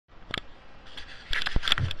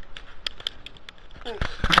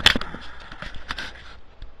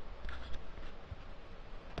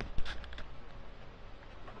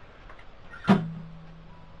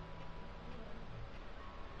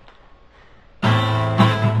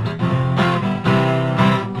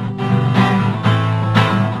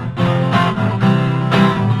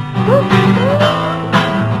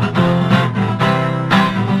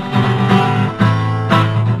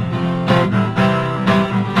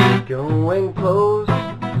Going close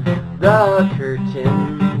the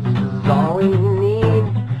curtains, 'cause all we need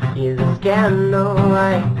is a scandal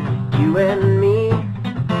like you and me,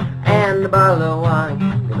 and a bottle of wine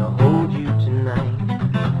gonna hold you tonight.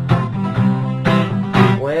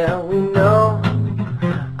 Well, we know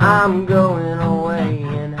I'm going away,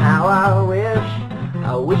 and how I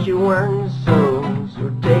wish it weren't so. So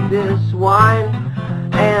take this wine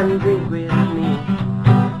and drink with me,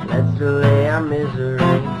 let's delay our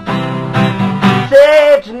misery.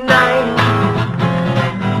 Say tonight,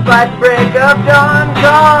 by the break of dawn,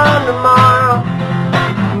 come tomorrow.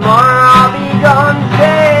 Tomorrow I'll be gone.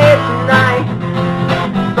 Say tonight,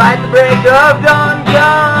 by the break of dawn,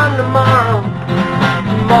 come tomorrow.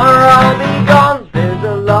 Tomorrow I'll be gone. There's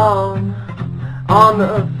a log on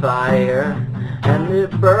the fire, and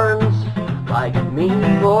it burns like me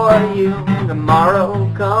for you. Tomorrow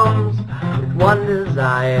comes with one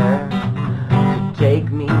desire, to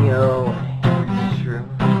take me away.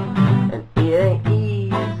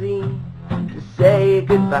 Say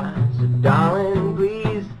goodbye, so darling,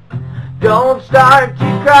 please don't start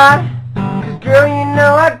to cry, 'cause girl, you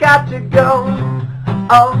know I got to go.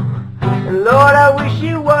 Oh, and Lord, I wish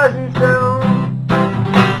it wasn't so.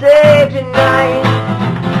 Say tonight,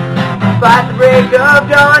 by the break of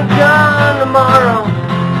dawn, come tomorrow.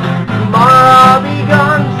 Tomorrow I'll be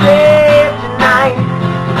gone. Say tonight,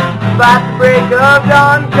 by the break of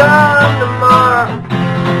dawn, come tomorrow.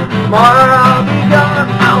 Tomorrow I'll be gone.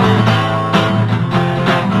 Oh.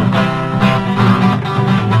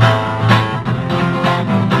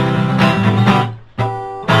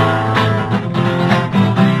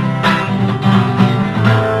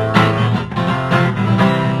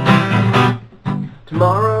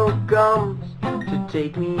 Tomorrow comes to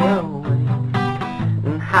take me away,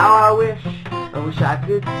 and how I wish I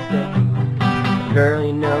could stay. Girl,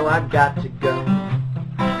 you know I got to go.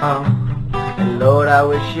 Oh, and Lord, I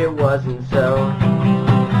wish it wasn't so.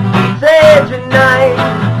 Say tonight,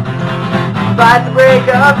 by the break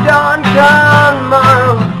of dawn, come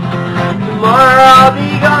tomorrow. Tomorrow I'll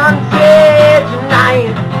be gone. Say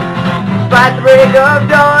tonight, by the break of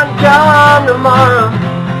dawn, come tomorrow.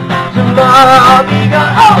 Tomorrow I'll be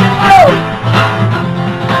gone. Oh, oh!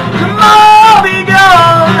 Tomorrow I'll be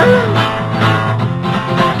gone.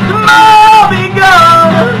 Tomorrow.